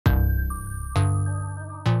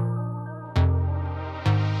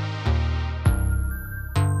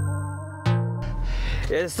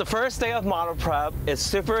It's the first day of model prep. It's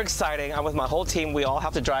super exciting. I'm with my whole team. We all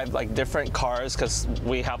have to drive like different cars because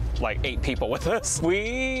we have like 8 people with us.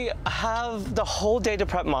 We have the whole day to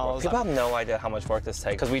prep models. People have no idea how much work this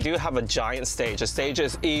takes because we do have a giant stage. The stage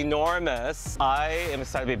is enormous. I am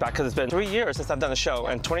excited to be back because it's been 3 years since I've done a show.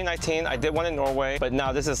 In 2019, I did one in Norway, but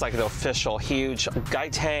now this is like the official huge Guy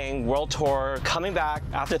Tang World Tour coming back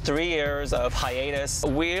after 3 years of hiatus.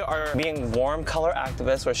 We are being warm color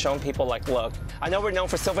activists. We're showing people like, look, I know we're known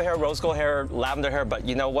for silver hair, rose gold hair, lavender hair, but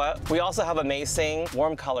you know what? We also have amazing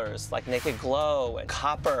warm colors like Naked Glow and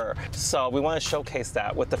Copper. So we want to showcase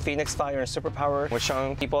that with the Phoenix Fire and Superpower. We're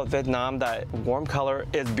showing people in Vietnam that warm color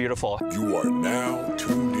is beautiful. You are now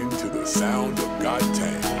tuned into the sound of Guy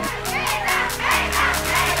Tang.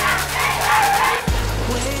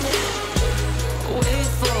 Wait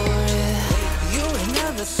for it. You ain't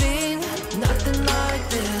never seen nothing like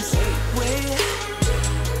this. Wait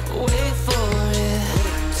for it.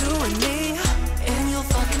 Doing me and you'll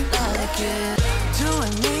fucking like it.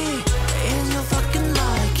 Doing me and you'll fucking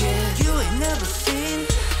like it. You ain't never seen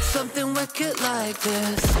something wicked like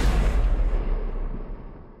this.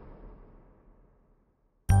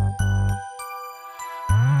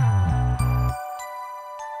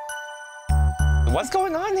 What's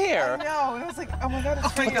going on here? I know, and I was like, oh my God, it's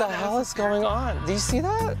What the hell is going on? Do you see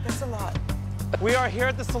that? That's a lot. We are here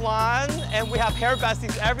at the salon and we have hair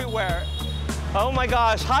besties everywhere. Oh my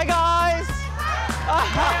gosh, hi guys! Oh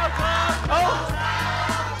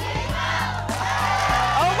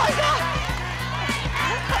my God!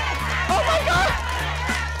 Oh my God!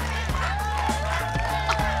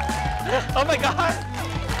 Oh my God!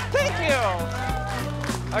 Thank you!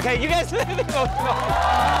 Okay, you guys Thank you!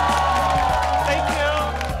 Thank you!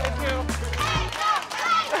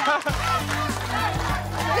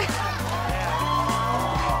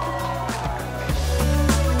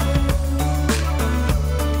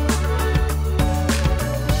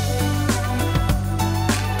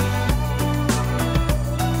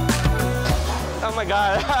 Oh my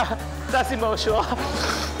God, that's emotional.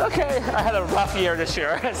 Okay, I had a rough year this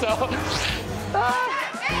year, so.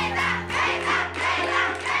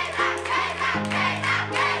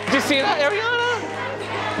 Did you see that, Ariana?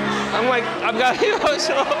 I'm like, I've got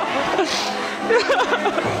emotional.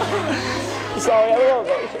 Sorry, I'm a little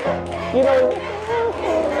emotional. You know,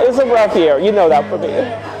 it's a rough year. You know that for me.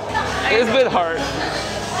 It's been hard.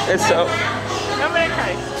 It's so. I'm gonna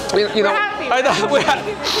cry. You know, I know we're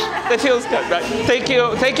happy. That feels good, right? Thank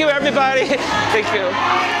you, everybody. Thank you.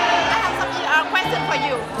 I have some question for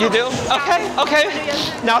you. You do? Okay, okay.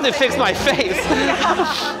 Now they fix my face.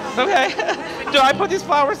 Okay. Do I put these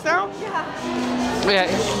flowers down? Yeah.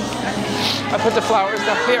 Okay. I put the flowers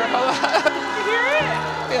down here. You hear it?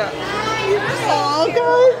 Yeah. Oh,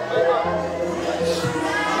 God.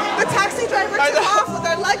 The taxi driver took off with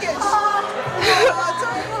our luggage.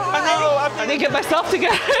 I know. I need to get myself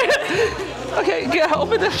together. Okay,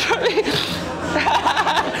 open this for me.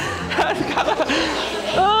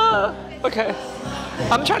 Okay.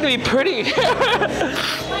 I'm trying to be pretty.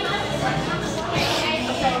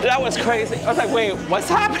 That was crazy. I was like, wait, what's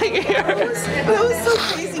happening here? That was so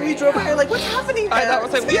crazy. We drove here like, what's happening there? I know. I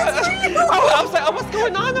was like, I was like, oh, what's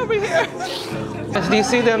going on over here? Do you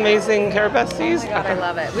see the amazing hair besties? Oh my God, I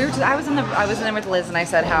love it. I was in there with Liz, and I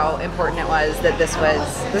said how important it was that this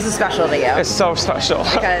is special to you. It's so special.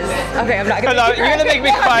 Because I'm not gonna. You're gonna make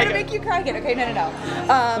me cry. I'm gonna make you cry again. Okay, no.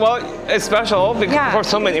 Well, it's special for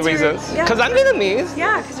so many reasons. Because I'm Vietnamese.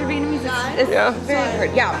 Yeah, because you're Vietnamese. It's very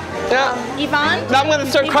important. Yeah. Yvonne. Now I'm gonna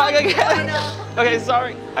start crying again. Okay,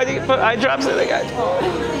 sorry. I need to put eye drops in again.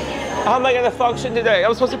 How am I gonna function today? I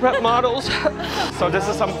was supposed to prep models. So this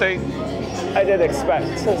is something I didn't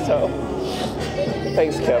expect, so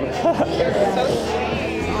thanks, Kim.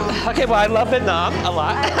 Okay, well, I love Vietnam a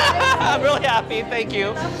lot. I'm really happy, thank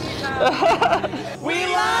you. We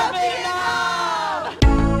love Vietnam!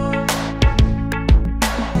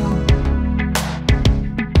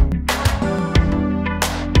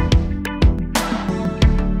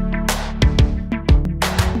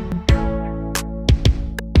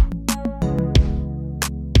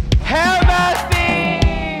 Hair besties!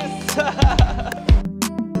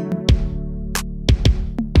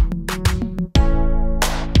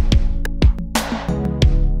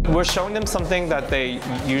 we're showing them something that they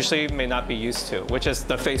usually may not be used to, which is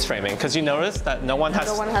the face framing. Because you notice that no one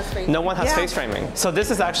has face framing. So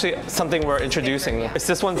this is actually something we're introducing. Is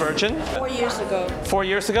this one virgin? 4 years ago. 4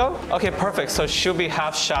 years ago? Okay, perfect. So she'll be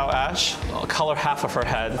half Shao Ash, color half of her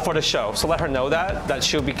head for the show. So let her know that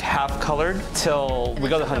she'll be half colored till we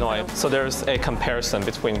go to Hanoi. So there's a comparison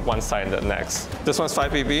between one side and the next. This one's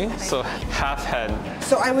 5BB, so half head.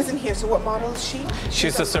 So I wasn't here, so what model is she?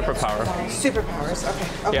 She's the superpower. Superpowers,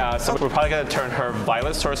 okay. Yeah, so we're probably gonna turn her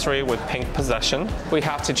violet sorcery with pink possession. We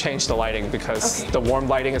have to change the lighting because the warm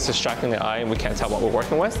lighting is distracting the eye and we can't tell what we're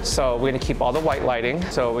working with. So we're gonna keep all the white lighting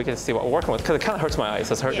so we can see what we're working with. Because it kind of hurts my eyes.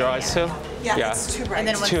 Does it hurt your eyes too? Yeah, it's too bright. And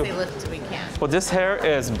then once they lift, we can't. Well, this hair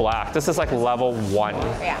is black. This is like level 1.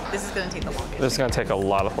 Yeah, this is gonna take the longest. This is gonna take a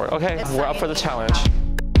lot of work. Okay, we're up for the challenge.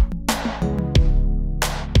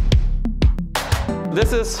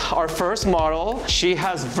 This is our first model. She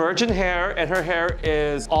has virgin hair and her hair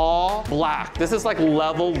is all black. This is like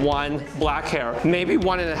level 1 black hair, maybe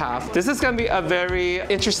 1.5. This is gonna be a very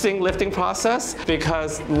interesting lifting process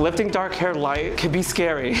because lifting dark hair light can be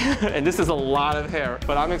scary. And this is a lot of hair,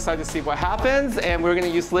 but I'm excited to see what happens. And we're gonna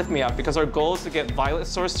use Lift Me Up because our goal is to get violet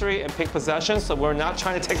sorcery and pink possession. So we're not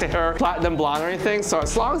trying to take the hair platinum blonde or anything. So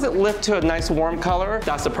as long as it lifts to a nice warm color,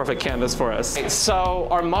 that's the perfect canvas for us. So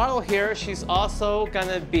our model here, she's also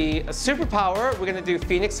gonna be a superpower. We're gonna do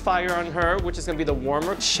Phoenix Fire on her, which is gonna be the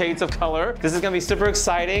warmer shades of color. This is gonna be super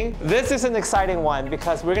exciting. This is an exciting one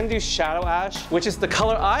because we're gonna do Shadow Ash, which is the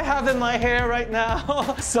color I have in my hair right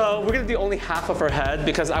now. So we're gonna do only half of her head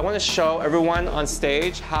because I wanna show everyone on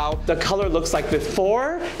stage how the color looks like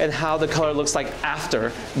before and how the color looks like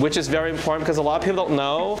after, which is very important because a lot of people don't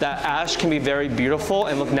know that ash can be very beautiful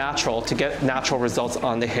and look natural to get natural results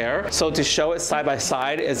on the hair. So to show it side by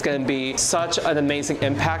side is gonna be such an amazing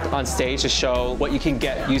impact on stage to show what you can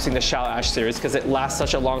get using the Shao Ash series because it lasts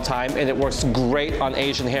such a long time and it works great on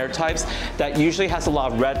Asian hair types that usually has a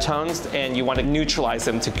lot of red tones and you want to neutralize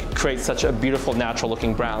them to create such a beautiful natural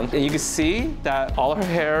looking brown. And you can see that all her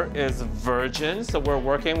hair is virgin, so we're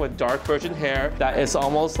working with dark virgin hair that is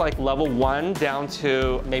almost like level 1 down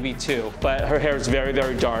to maybe 2, but her hair is very,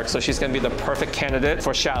 very dark, so she's going to be the perfect candidate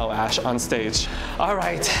for Shadow Ash on stage. All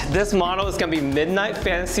right, this model is going to be Midnight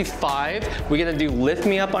Fantasy 5. We're going to do Lift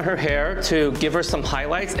Me Up on her hair to give her some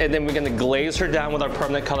highlights, and then we're gonna glaze her down with our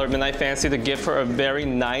permanent color Midnight Fantasy to give her a very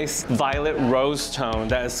nice violet rose tone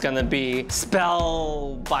that is gonna be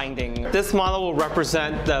spell binding. This model will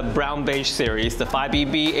represent the brown beige series, the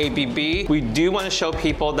 5BB, ABB. We do want to show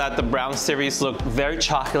people that the brown series look very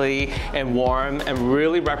chocolatey and warm and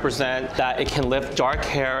really represent that it can lift dark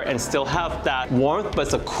hair and still have that warmth, but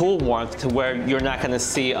it's a cool warmth to where you're not gonna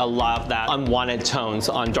see a lot of that unwanted tones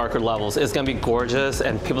on darker levels. It's gonna be gorgeous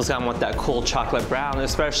and people's gonna want that cool chocolate brown,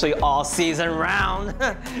 especially all season round.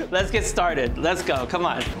 Let's get started. Let's go, come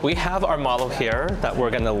on. We have our model here that we're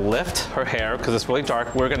gonna lift her hair because it's really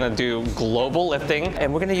dark. We're gonna do global lifting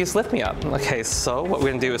and we're gonna use Lift Me Up. Okay, so what we're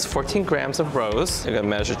gonna do is 14 grams of rose. You're gonna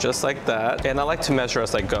measure just like that. And I like to measure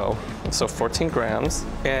as I go. So 14 grams.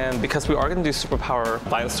 And because we are gonna do superpower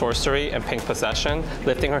violet sorcery and pink possession,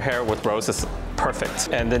 lifting her hair with rose is perfect.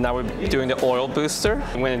 And then now we're doing the oil booster.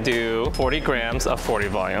 I'm gonna do 40 grams of 40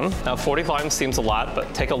 volume. Now 40 volume seems a lot,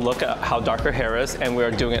 but take a look at how dark her hair is, and we're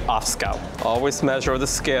doing it off scalp. Always measure the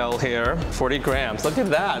scale here. 40 grams, look at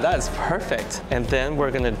that, that is perfect. And then we're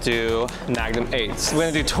gonna do Magnum 8s. We're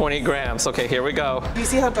gonna do 20 grams. Okay, here we go. Do you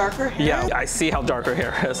see how dark her hair is? Yeah, I see how dark her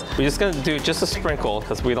hair is. We're just gonna do just a sprinkle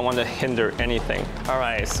because we don't want to hinder anything. All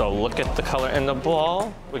right, so look at the color in the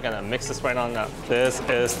ball. We're gonna mix this right on up. This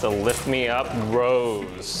is the Lift Me Up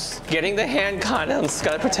Rose. Getting the hand condoms,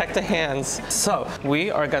 gotta protect the hands. So we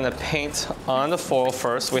are gonna paint on the foil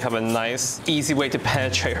first. We have a nice, easy way to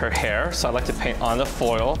penetrate her hair. So I like to paint on the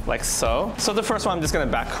foil, like so. So the first one, I'm just gonna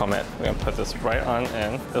back comb it. We're gonna put this right on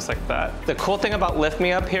in, just like that. The cool thing about Lift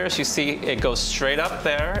Me Up here is you see it goes straight up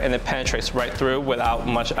there and it penetrates right through without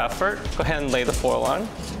much effort. Go ahead and lay the foil on.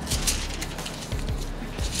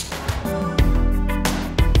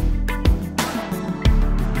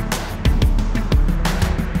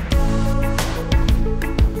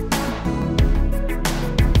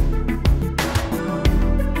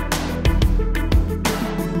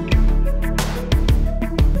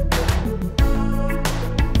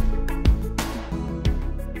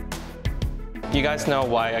 You guys know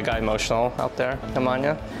why I got emotional out there,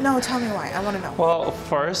 Amanya? No, tell me why. I want to know. Well,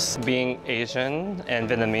 first, being Asian and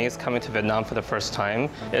Vietnamese coming to Vietnam for the first time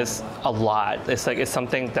is a lot. It's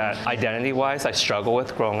something that identity-wise I struggle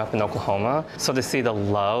with growing up in Oklahoma. So to see the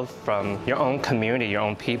love from your own community, your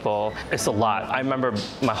own people, it's a lot. I remember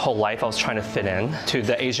my whole life I was trying to fit in to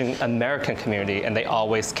the Asian American community, and they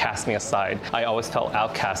always cast me aside. I always felt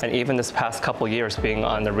outcast. And even this past couple years being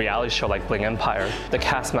on the reality show like Bling Empire, the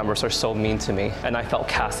cast members are so mean to me, and I felt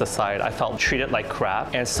cast aside. I felt treated like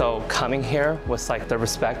crap. And so coming here was like the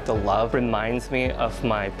respect, the love reminds me of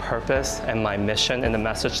my purpose and my mission and the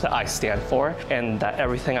message that I stand for, and that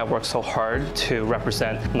everything I work so hard to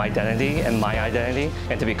represent my identity and my identity,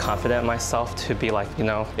 and to be confident in myself, to be like, you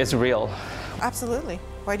know, it's real. Absolutely.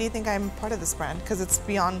 Why do you think I'm part of this brand? Because it's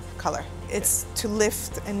beyond color. It's to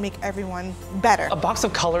lift and make everyone better. A box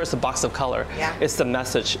of color is a box of color. Yeah. It's the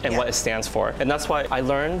message and what it stands for. And that's why I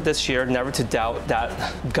learned this year never to doubt that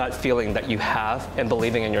gut feeling that you have and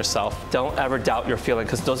believing in yourself. Don't ever doubt your feeling,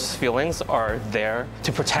 because those feelings are there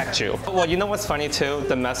to protect you. Well, you know what's funny too?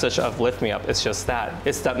 The message of Lift Me Up is just that.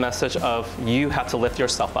 It's that message of you have to lift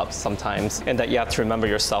yourself up sometimes, and that you have to remember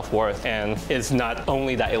your self-worth. And it's not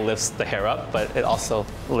only that it lifts the hair up, but it also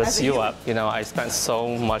lifts you up. You know, I spent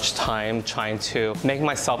so much time trying to make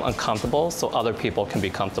myself uncomfortable so other people can be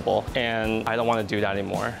comfortable. And I don't want to do that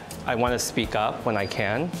anymore. I want to speak up when I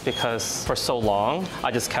can, because for so long,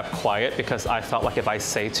 I just kept quiet because I felt like if I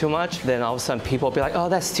say too much, then all of a sudden people will be like, oh,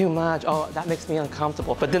 that's too much. Oh, that makes me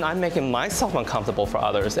uncomfortable. But then I'm making myself uncomfortable for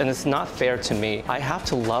others, and it's not fair to me. I have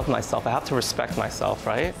to love myself. I have to respect myself,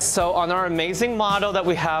 right? So on our amazing model that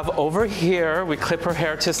we have over here, we clip her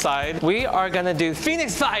hair to side. We are gonna do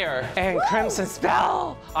Phoenix Fire and Crimson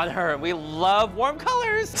Spell on her. We love warm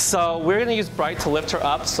colors. So we're gonna use bright to lift her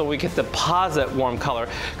up so we can deposit warm color.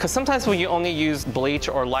 Because sometimes when you only use bleach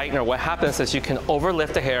or lightener, what happens is you can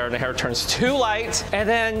overlift the hair and the hair turns too light, and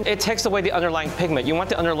then it takes away the underlying pigment. You want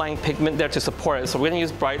the underlying pigment there to support it. So we're gonna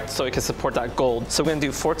use bright so it can support that gold. So we're gonna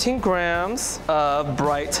do 14 grams of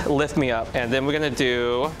bright Lift Me Up, and then we're gonna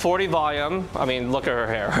do 40 volume. I mean, look at her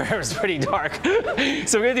hair. Her hair is pretty dark.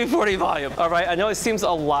 So we're gonna do 40 volume. All right, I know it seems a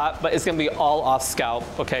lot, but it's gonna be all off scalp,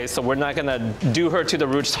 okay? So we're not gonna do her to the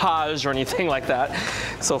routage or anything like that.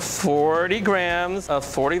 So 40 grams of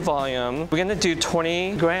 40 volume. We're gonna do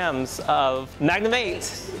 20 grams of Magnum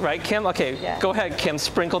 8, right, Kim? Okay, Yeah. Go ahead, Kim,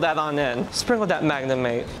 sprinkle that on in. Sprinkle that Magnum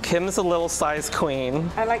 8. Kim is a little size queen.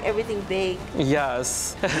 I like everything big.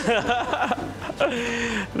 Yes.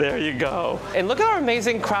 There you go. And look at our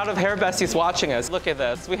amazing crowd of hair besties watching us. Look at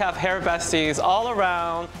this. We have hair besties all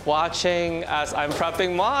around watching as I'm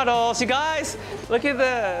prepping models. You guys, look at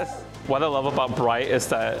this. What I love about Bright is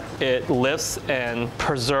that it lifts and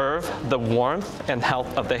preserves the warmth and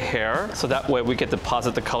health of the hair, so that way we can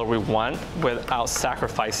deposit the color we want without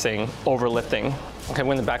sacrificing overlifting. Okay,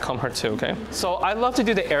 we're gonna back comb her too, okay? So I love to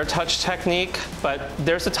do the air touch technique, but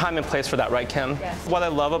there's a time and place for that, right, Kim? Yes. What I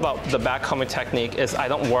love about the back combing technique is I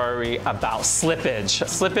don't worry about slippage.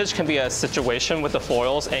 Slippage can be a situation with the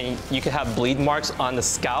foils, and you can have bleed marks on the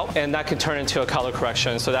scalp, and that can turn into a color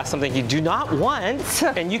correction. So that's something you do not want.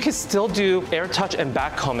 And you can still do air touch and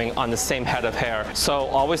back combing on the same head of hair. So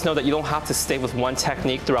always know that you don't have to stay with one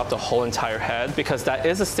technique throughout the whole entire head, because that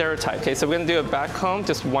is a stereotype. Okay, so we're gonna do a back comb,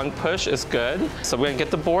 just one push is good. So we're gonna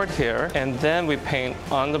get the board here, and then we paint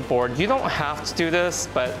on the board. You don't have to do this,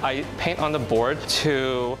 but I paint on the board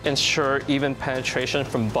to ensure even penetration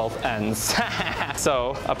from both ends.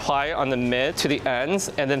 So apply on the mid to the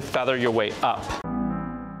ends, and then feather your way up.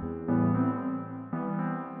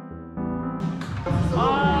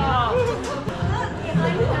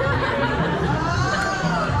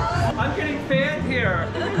 I'm getting fanned here.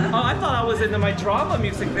 Oh, I thought I was into my drama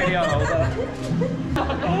music video.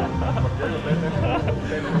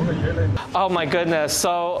 Oh my goodness.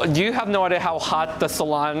 So you have no idea how hot the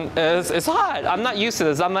salon is. It's hot. I'm not used to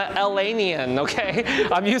this. I'm an LA-nian, okay?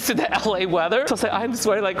 I'm used to the LA weather. So I'm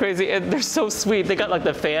sweating like crazy, and they're so sweet. They got like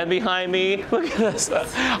the fan behind me. Look at this.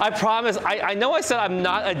 I promise, I know I said I'm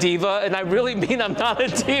not a diva, and I really mean I'm not a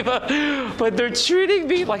diva, but they're treating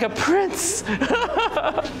me like a prince.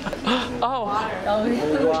 Oh.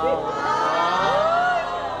 Wow.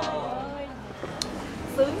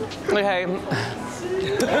 Okay.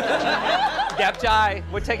 Gap Jai,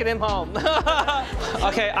 we're taking him home.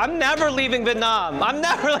 Okay, I'm never leaving Vietnam. I'm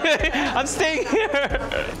never leaving. I'm staying here.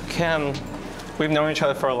 Kim, we've known each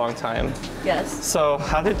other for a long time. Yes. So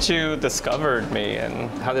how did you discover me, and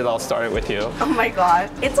how did it all start with you? Oh my God.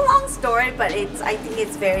 It's a long story, but I think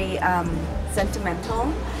it's very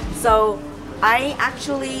sentimental. So I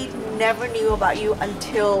actually never knew about you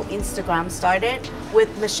until Instagram started with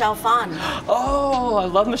Michelle Phan. Oh, I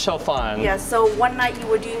love Michelle Phan. Yeah, so one night you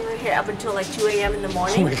were doing her hair up until like 2 a.m. in the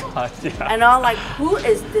morning. Oh my God, yeah. And I'm like, who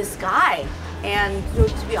is this guy? And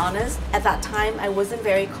to be honest, at that time, I wasn't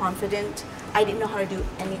very confident. I didn't know how to do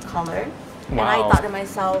any color. Wow. And I thought to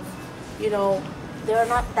myself, you know, there are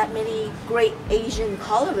not that many great Asian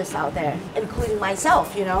colorists out there, including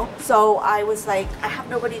myself, you know? So I was like, I have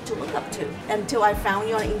nobody to look up to until I found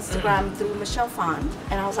you on Instagram through Michelle Phan.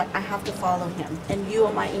 And I was like, I have to follow him. And you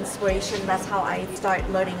are my inspiration. That's how I start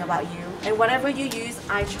learning about you. And whatever you use,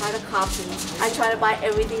 I try to copy. I try to buy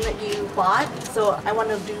everything that you bought. So I want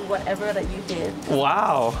to do whatever that you did.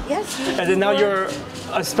 Wow. Yes. And then now you're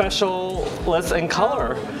a specialist in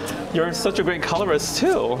color. You're such a great colorist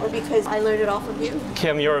too. Or because I learned it all from you.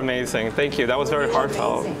 Kim, you're amazing. Thank you. That was very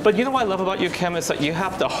heartfelt. Amazing. But you know what I love about you, Kim, is that you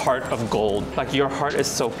have the heart of gold. Like your heart is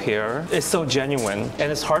so pure, it's so genuine. And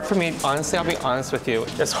it's hard for me, honestly, I'll be honest with you,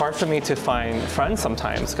 it's hard for me to find friends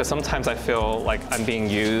sometimes, because sometimes I feel like I'm being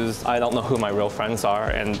used. I don't know who my real friends are,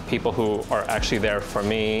 and people who are actually there for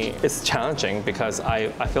me. It's challenging because I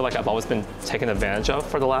feel like I've always been taken advantage of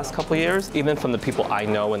for the last couple of years, even from the people I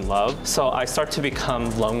know and love. So I start to become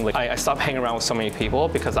lonely. I stopped hanging around with so many people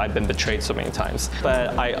because I've been betrayed so many times.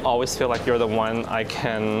 But I always feel like you're the one I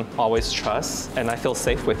can always trust, and I feel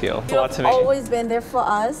safe with you. It's a lot to You've me. always been there for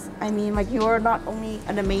us. I mean, like you're not only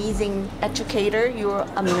an amazing educator, you're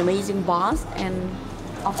an amazing boss, and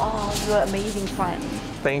of all, you're an amazing friend.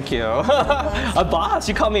 Thank you. A boss?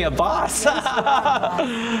 You call me a boss?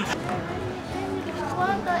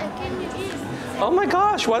 Oh my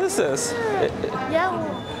gosh, what is this?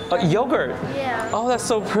 Yogurt. Yeah. Oh, that's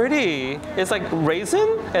so pretty. It's like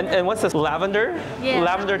raisin? And what's this, lavender? Yeah.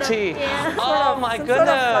 Lavender tea. Yeah. Oh my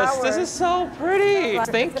goodness, this is so pretty.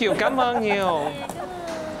 Thank you, 감사해요.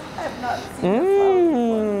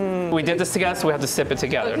 We did this together, so we have to sip it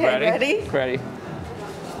together. Okay, ready? Ready.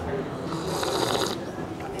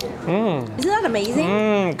 Isn't that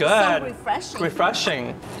amazing? Good. So refreshing.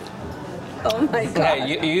 Refreshing. Oh my God.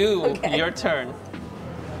 Okay, your turn.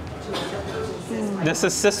 This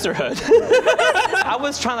is sisterhood. I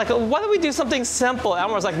was trying like, why don't we do something simple?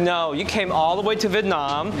 Elmer was like, no, you came all the way to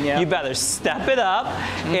Vietnam. Yep. You better step it up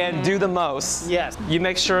and do the most. Yes. You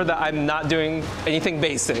make sure that I'm not doing anything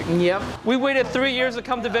basic. Yep. We waited 3 years to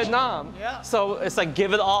come to Vietnam. Yeah. So it's like,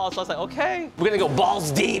 give it all. So I was like, okay, we're gonna go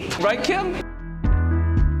balls deep. Right, Kim?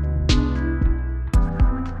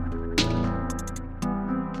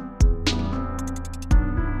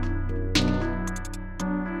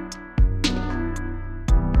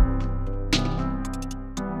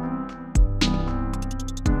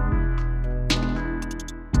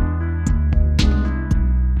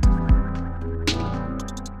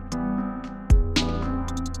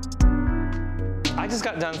 Just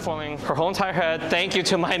got done forming her whole entire head. Thank you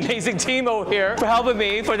to my amazing team over here for helping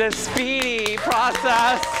me for this speedy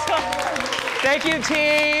process. Thank you,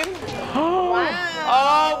 team. Wow.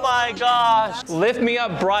 Oh my gosh. Lift me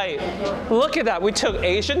up bright. Look at that. We took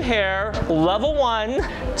Asian hair, level 1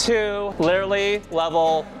 to literally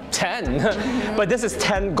level 10. But this is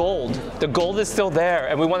 10 gold. The gold is still there,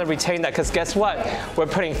 and we want to retain that because guess what? We're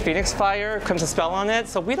putting Phoenix Fire, Crimson Spell on it,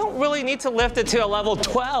 so we don't really need to lift it to a level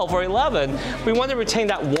 12 or 11. We want to retain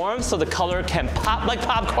that warmth so the color can pop like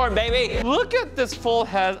popcorn, baby. Look at this full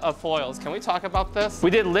head of foils. Can we talk about this?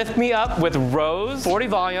 We did Lift Me Up with Rose, 40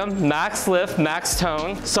 volume, max lift, max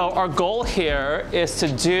tone. So our goal here is to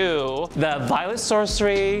do the Violet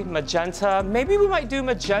Sorcery, Magenta. Maybe we might do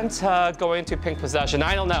Magenta going to Pink Possession.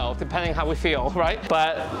 I don't know. Depending how we feel, right?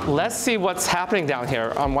 But let's see what's happening down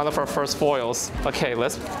here on one of our first foils. Okay,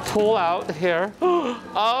 let's pull out here.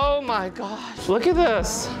 Oh my gosh, look at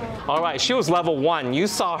this. All right, she was level 1. You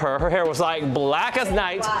saw her. Her hair was like black as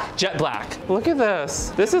night, jet black. Look at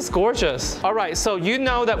this. This is gorgeous. All right, so you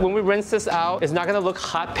know that when we rinse this out, it's not gonna look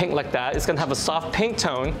hot pink like that. It's gonna have a soft pink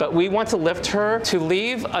tone, but we want to lift her to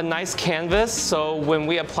leave a nice canvas so when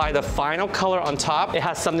we apply the final color on top, it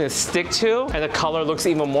has something to stick to and the color looks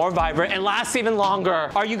even more vibrant and lasts even longer.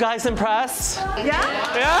 Are you guys impressed?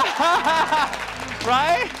 Yeah? Yeah?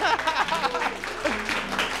 Right?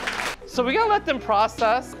 So we gotta let them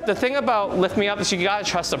process. The thing about Lift Me Up is you gotta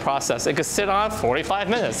trust the process. It could sit on 45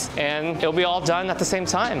 minutes and it'll be all done at the same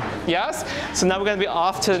time. Yes? So now we're gonna be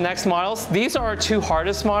off to the next models. These are our 2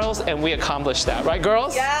 hardest models and we accomplished that, right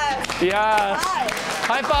girls? Yes. Yes.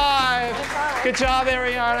 High five. High five. Good job,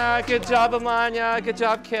 Ariana. Good job, Amanya. Good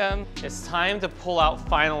job, Kim. It's time to pull out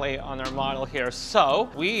finally on our model here. So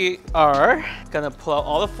we are gonna pull out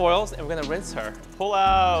all the foils and we're gonna rinse her. Pull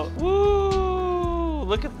out. Woo!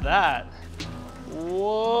 Look at that.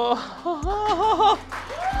 Whoa.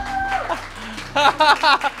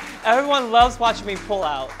 Everyone loves watching me pull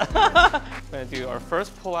out. We're gonna do our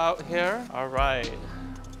first pull out here. All right.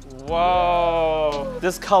 Whoa.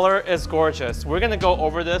 This color is gorgeous. We're gonna go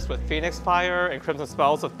over this with Phoenix Fire and Crimson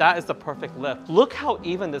Spell, so that is the perfect lift. Look how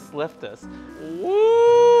even this lift is.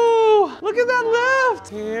 Woo! Look at that lift.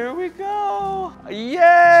 Here we go.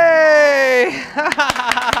 Yay!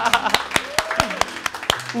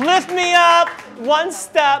 Lift me up, one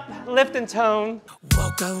step, lift and tone.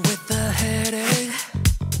 Woke up with a headache.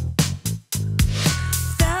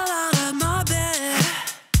 Fell out of my bed.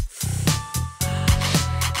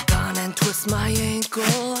 Gone and twist my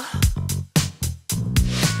ankle.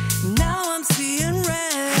 Now I'm seeing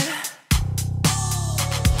red.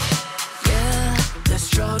 Yeah, the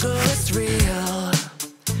struggle is real.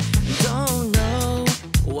 Don't know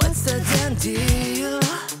what's the damn deal.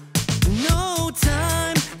 No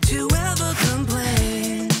time to ever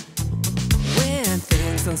complain when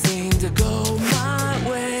things don't seem to go my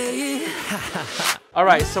way. All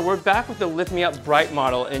right, so we're back with the Lift Me Up Bright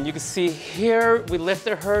model, and you can see here we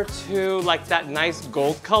lifted her to like that nice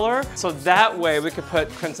gold color. So that way we could put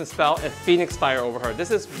Crimson Spell and Phoenix Fire over her. This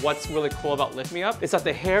is what's really cool about Lift Me Up, is that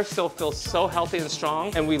the hair still feels so healthy and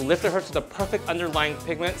strong, and we lifted her to the perfect underlying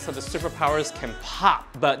pigment so the superpowers can pop,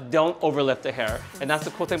 but don't overlift the hair. And that's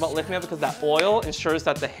the cool thing about Lift Me Up, because that oil ensures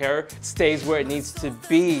that the hair stays where it needs to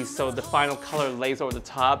be, so the final color lays over the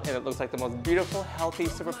top and it looks like the most beautiful, healthy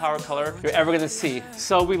superpower color you're ever gonna see.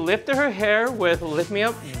 So we lifted her hair with Lift Me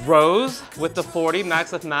Up Rose with the 40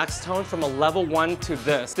 Max Lift Max tone from a level 1 to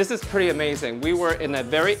this. This is pretty amazing. We were in a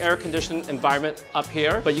very air-conditioned environment up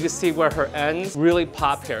here, but you can see where her ends really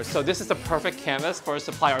pop here. So this is the perfect canvas for us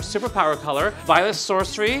to apply our superpower color, Violet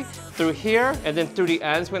Sorcery, through here, and then through the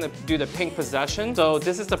ends, we're gonna do the pink possession. So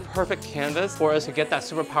this is the perfect canvas for us to get that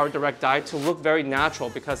superpower direct dye to look very natural,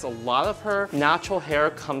 because a lot of her natural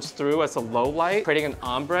hair comes through as a low light, creating an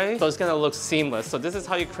ombre. So it's gonna look seamless. So this is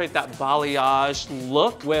how you create that balayage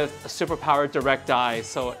look with a superpower direct dye.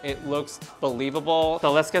 So it looks believable.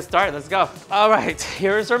 So let's get started, let's go. All right,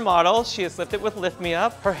 here's her model. She is lifted with Lift Me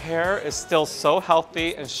Up. Her hair is still so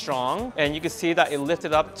healthy and strong. And you can see that it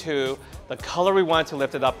lifted up to the color we wanted to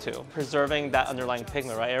lift it up to, preserving that underlying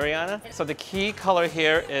pigment, right, Ariana? So the key color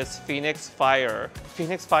here is Phoenix Fire.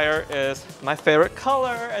 Phoenix Fire is my favorite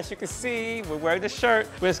color, as you can see. We're wearing the shirt.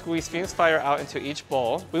 We're gonna squeeze Phoenix Fire out into each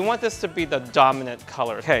bowl. We want this to be the dominant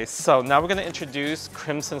color. Okay, so now we're gonna introduce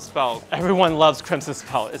Crimson Spell. Everyone loves Crimson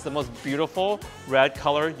Spell. It's the most beautiful red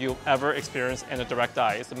color you'll ever experience in a direct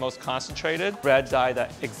dye. It's the most concentrated red dye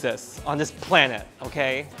that exists on this planet,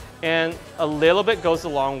 okay? And a little bit goes a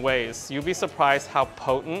long ways. You'll be surprised how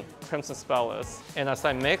potent Crimson Spell is. And as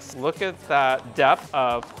I mix, look at that depth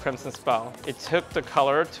of Crimson Spell. It took the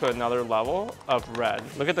color to another level of red.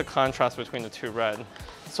 Look at the contrast between the two red.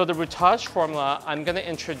 So the Routage formula, I'm gonna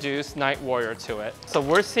introduce Night Warrior to it. So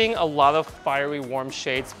we're seeing a lot of fiery warm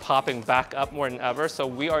shades popping back up more than ever, so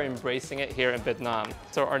we are embracing it here in Vietnam.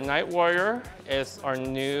 So our Night Warrior is our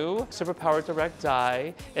new superpower direct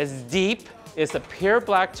dye. It's deep. It's a pure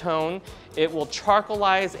black tone. It will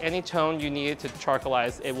charcoalize any tone you need it to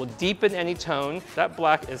charcoalize. It will deepen any tone. That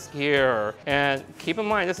black is here. And keep in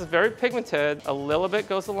mind, this is very pigmented. A little bit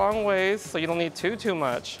goes a long ways, so you don't need too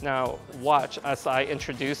much. Now, watch as I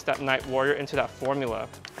introduce that Night Warrior into that formula.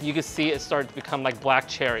 You can see it start to become like black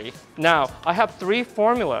cherry. Now, I have 3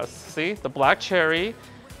 formulas. See, the black cherry,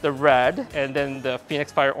 the red, and then the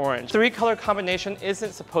Phoenix Fire orange. 3 color combination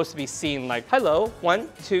isn't supposed to be seen like, hello, 1,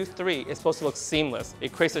 2, 3. It's supposed to look seamless.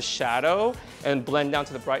 It creates a shadow and blend down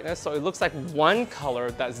to the brightness, so it looks like one color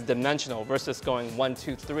that's dimensional versus going 1,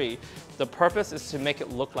 2, 3. The purpose is to make it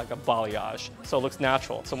look like a balayage, so it looks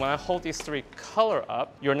natural. So when I hold these 3 color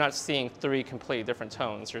up, you're not seeing 3 completely different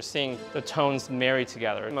tones. You're seeing the tones married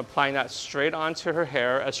together. I'm applying that straight onto her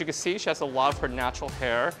hair. As you can see, she has a lot of her natural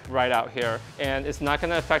hair right out here, and it's not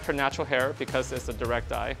gonna affect her natural hair because it's a direct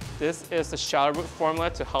dye. This is the shadow root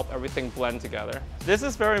formula to help everything blend together. This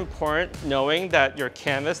is very important, knowing that your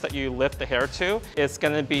canvas that you lift the hair to is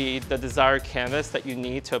gonna be the desired canvas that you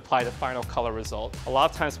need to apply the final color result. A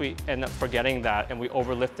lot of times we end up forgetting that and we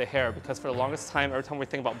overlift the hair, because for the longest time, every time we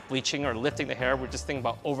think about bleaching or lifting the hair, we're just thinking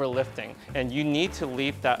about overlifting. And you need to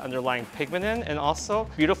leave that underlying pigment in, and also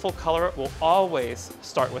beautiful color will always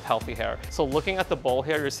start with healthy hair. So looking at the bowl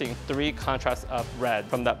here, you're seeing 3 contrasts of red,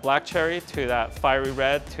 from that black cherry to that fiery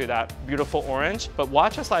red to that beautiful orange. But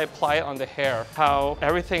watch as I apply it on the hair, how how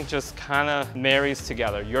everything just kind of marries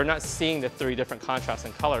together. You're not seeing the 3 different contrasts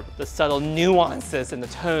in color, the subtle nuances in the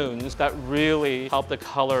tones that really help the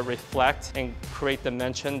color reflect and create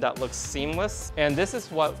dimension that looks seamless. And this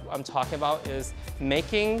is what I'm talking about, is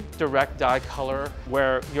making direct dye color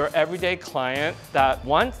where your everyday client that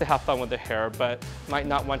wants to have fun with the hair but might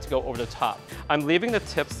not want to go over the top. I'm leaving the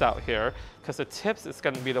tips out here because the tips is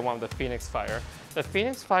going to be the one with the Phoenix Fire. The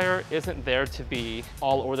Phoenix Fire isn't there to be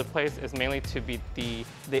all over the place. It's mainly to be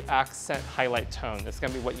the accent highlight tone. It's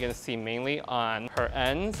going to be what you're going to see mainly on her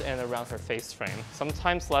ends and around her face frame.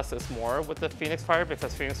 Sometimes less is more with the Phoenix Fire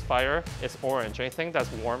because Phoenix Fire is orange. Anything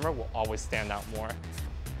that's warmer will always stand out more.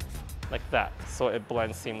 Like that, so it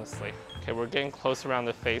blends seamlessly. Okay, we're getting close around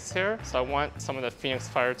the face here, so I want some of the Phoenix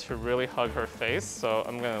Fire to really hug her face, so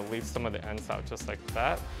I'm gonna leave some of the ends out just like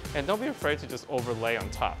that. And don't be afraid to just overlay on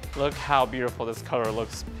top. Look how beautiful this color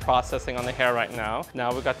looks processing on the hair right now.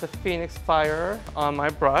 Now we got the Phoenix Fire on my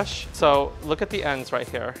brush. So look at the ends right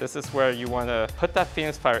here. This is where you wanna put that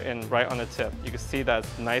Phoenix Fire in right on the tip. You can see that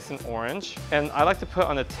it's nice and orange. And I like to put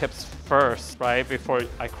on the tips first, right, before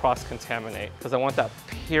I cross-contaminate, because I want that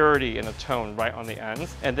purity in the tone right on the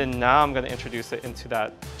ends. And then now I'm going to introduce it into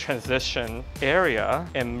that transition area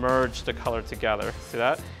and merge the color together. See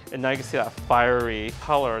that? And now you can see that fiery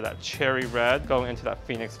color, that cherry red going into that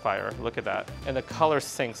Phoenix Fire. Look at that. And the color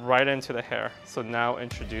sinks right into the hair. So now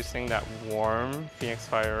introducing that warm Phoenix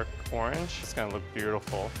Fire orange. It's going to look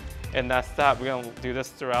beautiful. And that's that. We're gonna do this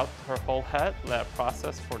throughout her whole head, let it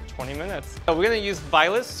process for 20 minutes. So we're gonna use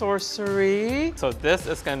Violet Sorcery. So this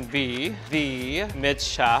is gonna be the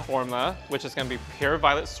mid-shaft formula, which is gonna be pure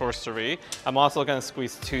Violet Sorcery. I'm also gonna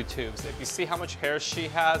squeeze 2 tubes. If you see how much hair she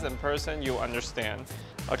has in person, you'll understand.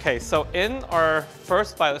 Okay, so in our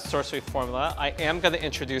first Violet Sorcery formula, I am going to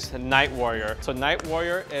introduce the Night Warrior. So Night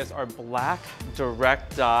Warrior is our black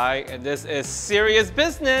direct dye, and this is serious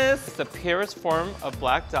business. It's the purest form of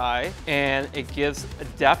black dye, and it gives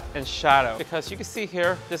depth and shadow. Because you can see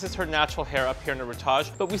here, this is her natural hair up here in the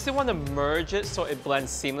retouche, but we still want to merge it so it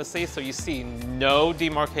blends seamlessly, so you see no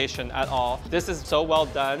demarcation at all. This is so well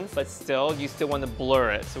done, but still, you still want to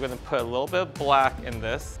blur it. So we're going to put a little bit of black in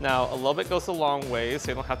this. Now, a little bit goes a long way,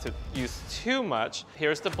 so you don't have to use too much.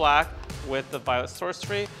 Here's the black with the Violet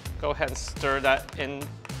Sorcery. Go ahead and stir that in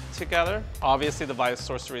together. Obviously the Violet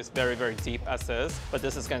Sorcery is very, very deep as is, but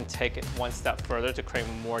this is going to take it one step further to create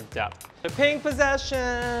more depth. The Pink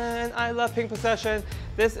Possession! I love Pink Possession.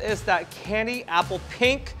 This is that candy apple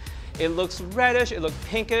pink. It looks reddish, it looks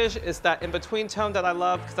pinkish. It's that in-between tone that I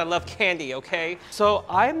love because I love candy, okay? So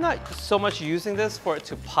I'm not so much using this for it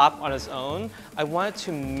to pop on its own. I want it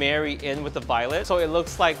to marry in with the violet. So it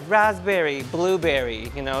looks like raspberry,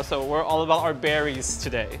 blueberry, you know? So we're all about our berries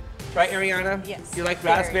today. Right, Ariana? Yes. You like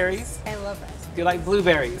raspberries? I love raspberries. You like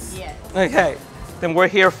blueberries? Yes. Okay, then we're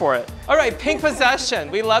here for it. All right, Pink Possession.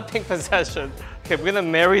 We love Pink Possession. Okay, we're gonna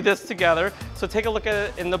marry this together. So take a look at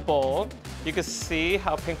it in the bowl. You can see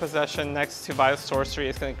how Pink Possession next to Violet Sorcery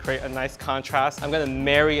is gonna create a nice contrast. I'm gonna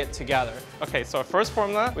marry it together. Okay, so our first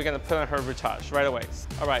formula, we're gonna put on her retouche right away.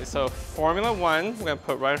 All right, so Formula 1, we're gonna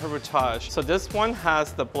put right on her retouche. So this one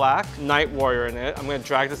has the black Night Warrior in it. I'm gonna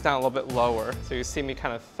drag this down a little bit lower. So you see me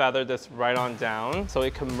kind of feather this right on down so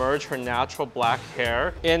it can merge her natural black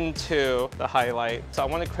hair into the highlight. So I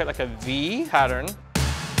wanna create like a V pattern.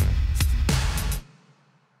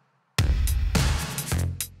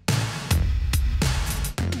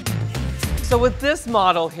 So with this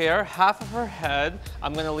model here, half of her head,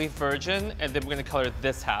 I'm gonna leave virgin, and then we're gonna color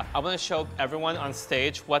this half. I wanna show everyone on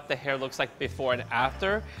stage what the hair looks like before and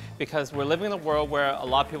after, because we're living in a world where a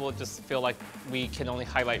lot of people just feel like we can only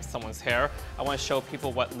highlight someone's hair. I wanna show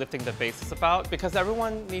people what lifting the base is about, because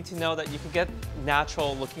everyone needs to know that you can get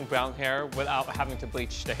natural looking brown hair without having to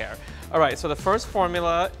bleach the hair. All right, so the first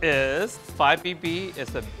formula is 5BB.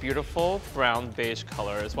 It's a beautiful brown beige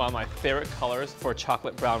color. It's one of my favorite colors for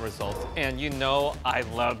chocolate brown results. And you know I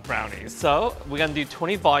love brownies. So we're gonna do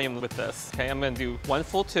 20 volume with this. Okay, I'm gonna do 1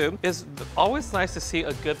 full tube. It's always nice to see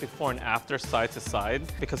a good before and after side to side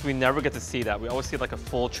because we never get to see that. We always see like a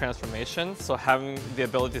full transformation. So having the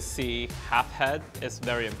ability to see half head is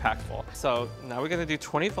very impactful. So now we're gonna do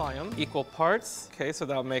 20 volume, equal parts. Okay, so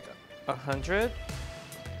that'll make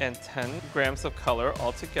 110 grams of color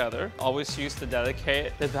altogether. Always use the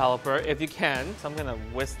dedicated developer if you can. So I'm gonna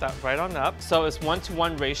whisk that right on up. So it's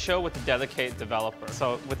 1:1 ratio with the dedicated developer.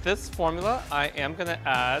 So with this formula, I am gonna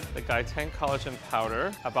add the Guy Tang collagen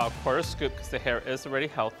powder, about 1/4 scoop because the hair is already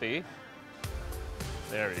healthy.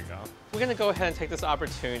 There you go. We're gonna go ahead and take this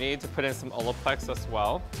opportunity to put in some Olaplex as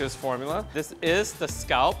well to this formula. This is the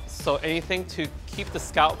scalp, so anything to keep the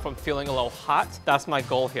scalp from feeling a little hot, that's my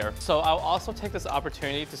goal here. So I'll also take this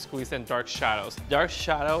opportunity to squeeze in dark shadows. Dark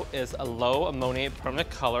shadow is a low ammonium permanent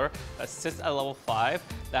color that sits at level 5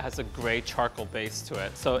 that has a gray charcoal base to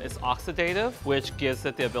it. So it's oxidative, which gives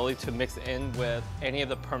it the ability to mix in with any of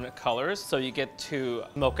the permanent colors, so you get to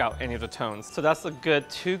smoke out any of the tones. So that's a good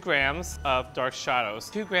 2 grams of dark shadows.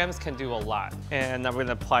 2 grams can do a lot. And now we're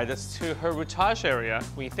gonna apply this to her routage area.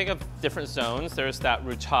 When you think of different zones, there's that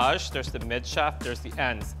routage, there's the mid shaft, there's the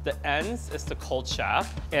ends. The ends is the cold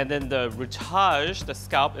shaft, and then the routage, the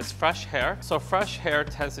scalp, is fresh hair. So fresh hair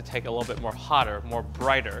tends to take a little bit more hotter, more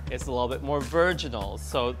brighter. It's a little bit more virginal.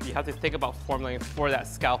 So you have to think about formulating for that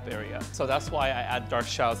scalp area. So that's why I add dark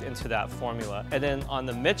shadows into that formula. And then on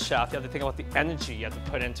the mid shaft, you have to think about the energy you have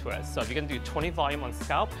to put into it. So if you're gonna do 20 volume on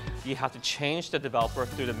scalp, you have to change the developer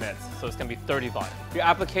through the mids. So it's gonna be 30 volume. Your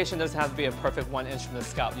application doesn't have to be a perfect 1 inch from the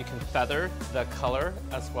scalp. You can feather the color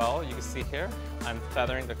as well. You can see here, I'm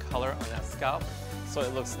feathering the color on that scalp so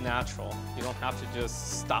it looks natural. You don't have to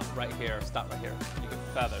just stop right here, stop right here. You can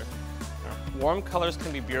feather. Warm colors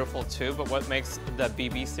can be beautiful too, but what makes the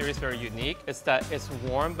BB series very unique is that it's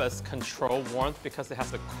warm, but it's controlled warmth because it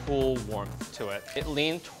has a cool warmth to it. It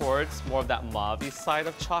leans towards more of that mauve side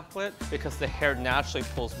of chocolate because the hair naturally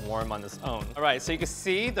pulls warm on its own. All right, so you can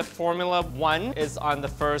see the Formula 1 is on the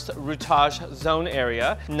first routage zone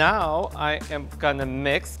area. Now I am gonna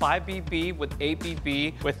mix 5BB with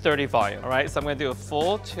 8BB with 30 volume. All right, so I'm gonna do a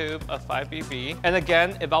full tube of 5BB. And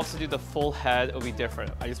again, if I was to do the full head, it'll be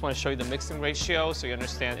different. I just wanna show you the mixing ratio so you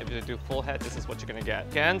understand if you do full head, this is what you're gonna get.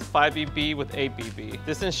 Again, 5BB with 8BB.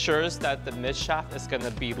 This ensures that the mid shaft is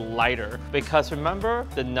gonna be lighter because remember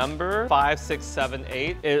the number 5, 6, 7,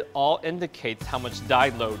 8, it all indicates how much dye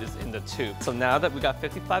load is in the tube. So now that we got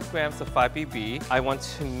 55 grams of 5BB, I want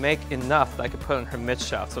to make enough that I can put on her mid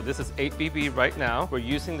shaft. So this is 8BB right now. We're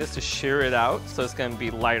using this to shear it out so it's gonna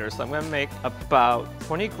be lighter. So I'm gonna make about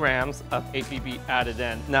 20 grams of 8BB added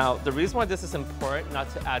in. Now, the reason why this is important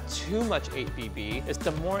not to add too much 8BB is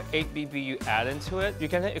the more 8BB you add into it, you're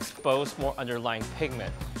gonna expose more underlying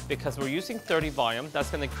pigment. Because we're using 30 volume, that's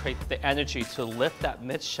gonna create the energy to lift that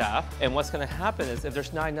mid shaft. And what's gonna happen is if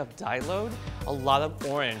there's not enough dye load, a lot of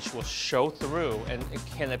orange will show through and it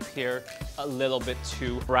can appear a little bit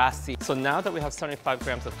too brassy. So now that we have 75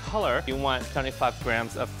 grams of color, you want 75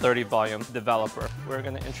 grams of 30 volume developer. We're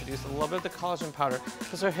gonna introduce a little bit of the collagen powder.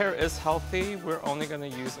 Because her hair is healthy, we're only gonna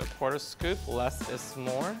use a 1/4 scoop. Less is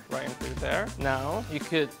more, right in through there. Now, you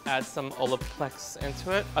could add some Olaplex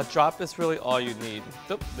into it. A drop is really all you need.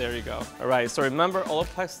 Oop, there you go. All right, so remember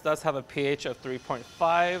Olaplex does have a pH of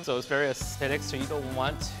 3.5, so it's very acidic, so you don't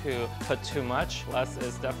want to put too much. Less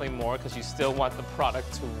is definitely more because you still want the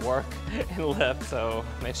product to work and lift, so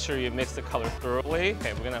make sure you mix the color thoroughly.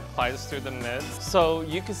 Okay, we're gonna apply this through the mids. So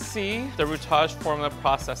you can see the routage formula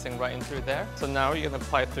processing right in through there. So now you're gonna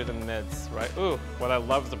apply it through the mids, right? Ooh, what I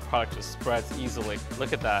love is the product just spreads easily.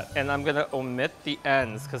 Look at that. And I'm gonna omit the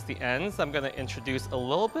ends because the ends, I'm gonna introduce a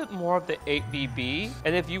little bit more of the 8BB.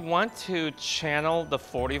 And if you want to channel the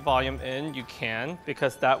 40 volume in, you can,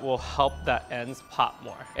 because that will help that ends pop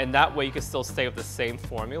more. And that way you can still stay with the same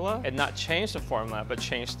formula and not change the formula, but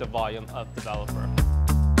change the volume of developer.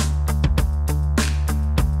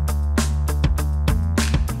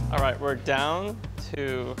 All right, we're down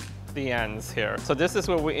to the ends here. So this is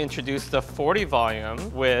where we introduce the 40 volume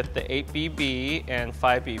with the 8BB and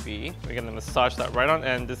 5BB. We're gonna massage that right on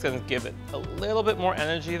end. This is gonna give it a little bit more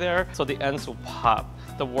energy there so the ends will pop.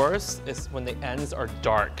 The worst is when the ends are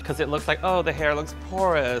dark because it looks like, oh, the hair looks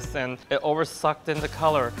porous and it oversucked in the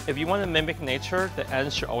color. If you want to mimic nature, the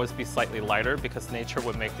ends should always be slightly lighter because nature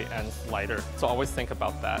would make the ends lighter. So always think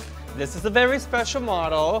about that. This is a very special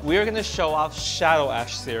model. We are going to show off Shadow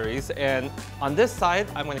Ash series, and on this side,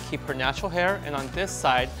 I'm going to keep her natural hair, and on this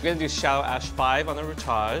side, we're going to do Shadow Ash 5 on the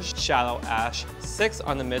routage, Shadow Ash 6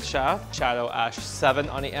 on the mid shaft, Shadow Ash 7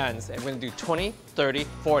 on the ends, and we're going to do 20, 30,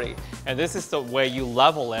 40. And this is the way you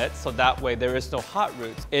level it, so that way there is no hot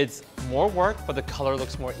roots. It's more work, but the color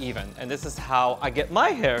looks more even. And this is how I get my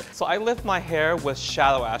hair. So I lift my hair with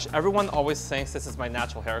Shadow Ash. Everyone always thinks this is my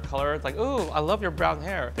natural hair color. It's like, ooh, I love your brown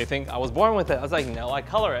hair. They think I was born with it. I was like, no, I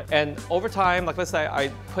color it. And over time, like let's say I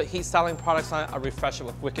put heat styling products on it, I refresh it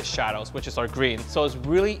with Wicked Shadows, which is our green. So it's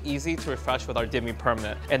really easy to refresh with our Demi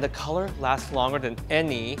Permanent. And the color lasts longer than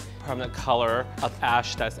any permanent color of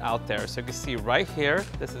ash that's out there. So you can see right here,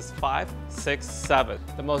 this is 5, 6, 7.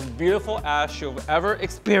 The most beautiful ash you've ever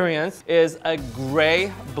experienced. experience is a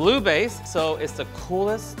gray blue base. So it's the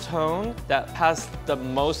coolest tone that has the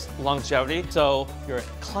most longevity. So your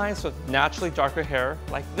clients with naturally darker hair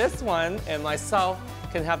like this one and myself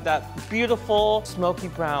can have that beautiful smoky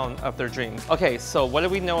brown of their dreams. Okay, so what do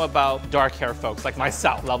we know about dark hair folks like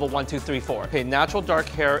myself? Level 1, 2, 3, 4. Okay, natural dark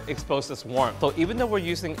hair exposes warmth. So even though we're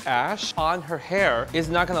using ash on her hair, it's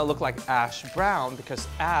not gonna look like ash brown because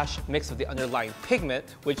ash mixed with the underlying pigment,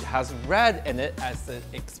 which has red in it as it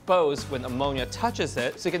exposed when ammonia touches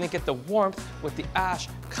it. So you're gonna get the warmth with the ash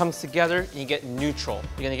comes together and you get neutral.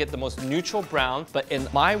 You're gonna get the most neutral brown, but in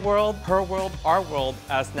my world, her world, our world,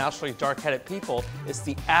 as naturally dark-headed people, it's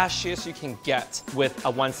the ashiest you can get with a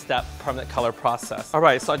one-step permanent color process. All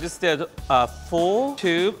right, so I just did a full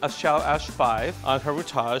tube of Shallow Ash 5 on her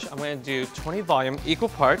routage. I'm gonna do 20 volume, equal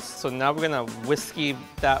parts. So now we're gonna whiskey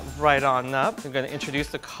that right on up. We're gonna introduce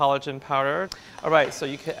the collagen powder. All right, so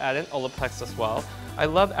you can add in Olaplex as well. I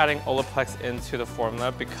love adding Olaplex into the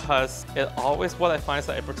formula because it always, what I find is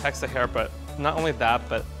that it protects the hair, but not only that,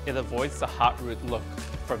 but it avoids the hot root look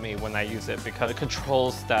for me when I use it because it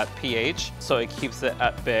controls that pH, so it keeps it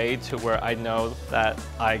at bay to where I know that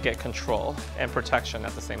I get control and protection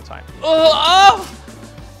at the same time. Oh!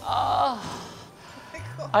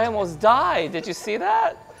 I almost died. Did you see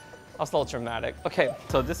that? I was a little dramatic. Okay,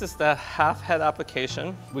 so this is the half head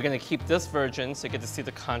application. We're gonna keep this virgin so you get to see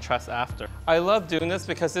the contrast after. I love doing this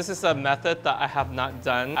because this is a method that I have not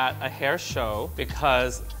done at a hair show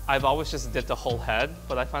because I've always just did the whole head,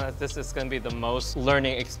 but I find that this is gonna be the most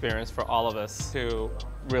learning experience for all of us to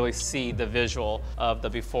really see the visual of the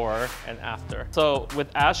before and after. So with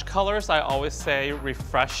ash colors, I always say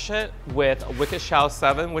refresh it with Wicked Shadow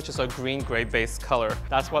 7, which is a green-gray base color.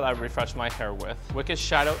 That's what I refresh my hair with. Wicked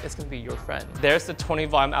Shadow is gonna be your friend. There's the 20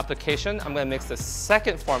 volume application. I'm gonna mix the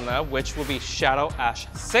second formula, which will be Shadow Ash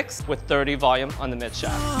 6 with 30 volume on the mid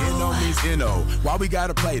shaft. N-O means N-O. Why we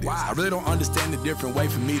gotta play this? I really don't understand the different way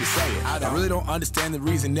for me to say it. I really don't understand the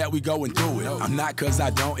reason that we going through it. I'm not cause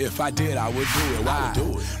I don't. If I did, I would do it. Why?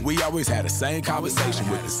 We always had the same conversation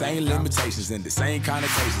with the same limitations and the same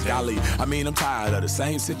connotations. Golly, I mean, I'm tired of the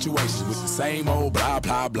same situations with the same old blah,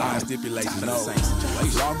 blah, blah stipulations. No,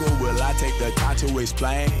 longer will I take the time to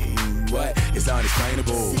explain what is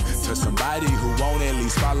unexplainable to somebody who won't at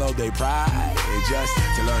least follow their pride just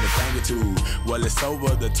to learn a thing or two. Well, it's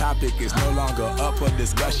over. The topic is no longer up for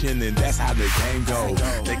discussion, and that's how the game goes.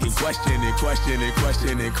 They can question and question and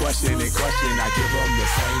question and question and question. I give them the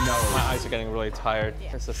same no. My eyes are getting really tired.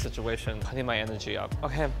 It's a situation. I need my energy up.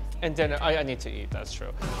 Okay, and dinner. I need to eat. That's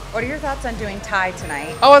true. What are your thoughts on doing Thai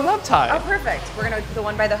tonight? Oh, I love Thai. Oh, perfect. We're gonna do the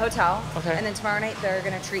one by the hotel. Okay. And then tomorrow night they're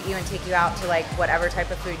gonna treat you and take you out to like whatever type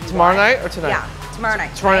of food you Tomorrow want. night or tonight? Yeah, tomorrow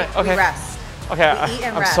night. Tomorrow night. Okay. We rest. Okay, We eat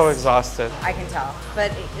and I'm rest. so exhausted. I can tell,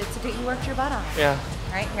 but it's a good. You worked your butt off. Yeah.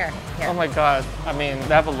 Right here. Oh my God. I mean,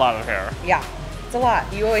 they have a lot of hair. Yeah. It's a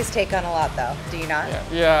lot. You always take on a lot though, do you not?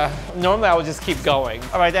 Yeah. Normally I would just keep going.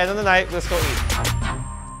 All right, at the end of the night, let's go eat.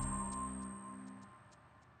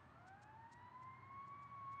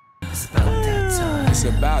 It's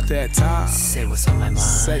about that time. Say what's on my mind.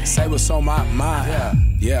 Say what's on my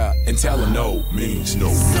mind. Yeah. And tell her no means no.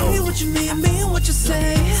 Say what you mean what you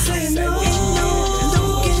say. Say no,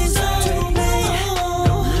 don't get too late.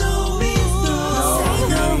 No means no.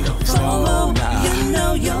 Say no, you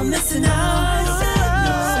know you're missing out.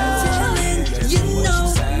 Telling you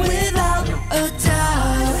know without a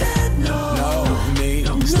doubt. No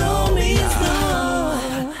means No means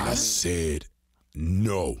no. I said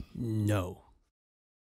no. No.